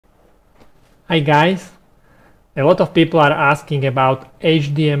Hi guys! A lot of people are asking about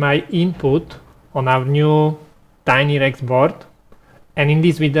HDMI input on our new TinyRex board, and in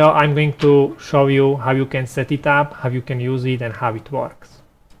this video I'm going to show you how you can set it up, how you can use it and how it works.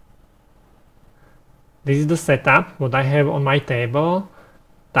 This is the setup what I have on my table: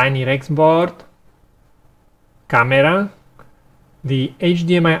 TinyRex board, camera. The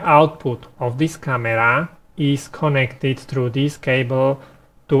HDMI output of this camera is connected through this cable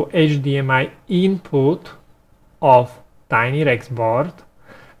to HDMI input of TinyRex board,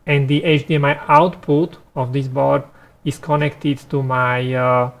 and the HDMI output of this board is connected to my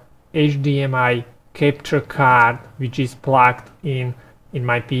HDMI capture card, which is plugged in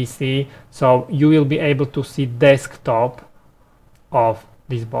my PC, so you will be able to see desktop of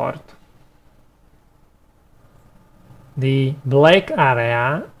this board. The black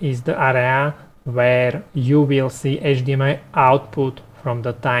area is the area where you will see HDMI output from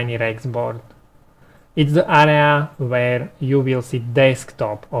the TinyRex board. It's the area where you will see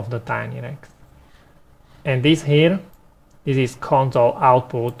desktop of the TinyRex. And this here, this is console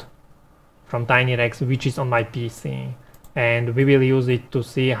output from TinyRex, which is on my PC. And we will use it to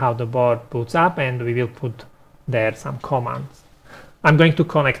see how the board boots up, and we will put there some commands. I'm going to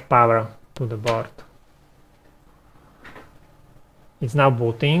connect power to the board. It's now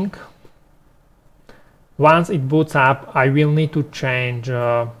booting. Once it boots up, I will need to change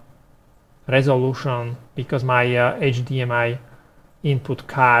resolution because my HDMI input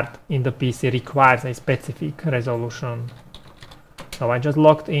card in the PC requires a specific resolution. So I just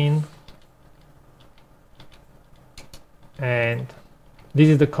logged in, and this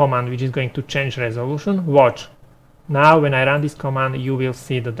is the command which is going to change resolution. Watch. Now when I run this command, you will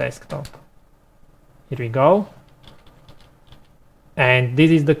see the desktop. Here we go. And this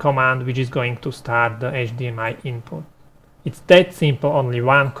is the command which is going to start the HDMI input. It's that simple, only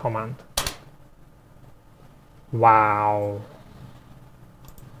one command. Wow!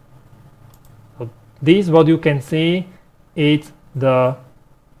 So this, what you can see, is the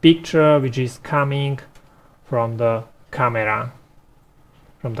picture which is coming from the camera.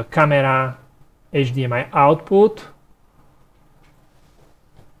 From the camera HDMI output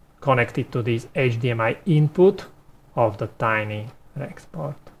connected to this HDMI input of the TinyRex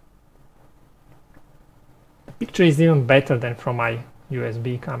board. The picture is even better than from my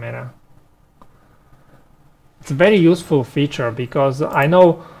USB camera. It's a very useful feature because I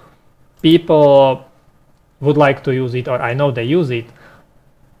know people would like to use it, or I know they use it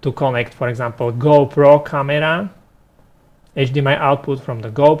to connect, for example, GoPro camera, HDMI output from the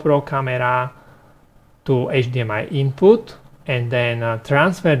GoPro camera to HDMI input, and then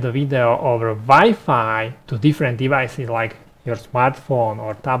transfer the video over Wi-Fi to different devices like your smartphone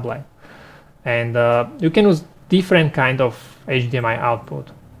or tablet. And you can use different kind of HDMI output.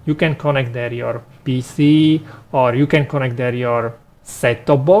 You can connect there your PC, or you can connect there your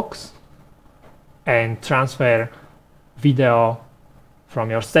set-top box and transfer video from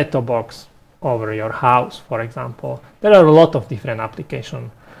your set-top box over your house, for example. There are a lot of different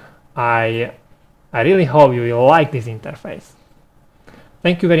applications. I really hope you will like this interface.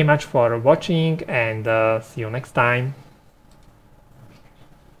 Thank you very much for watching, and see you next time.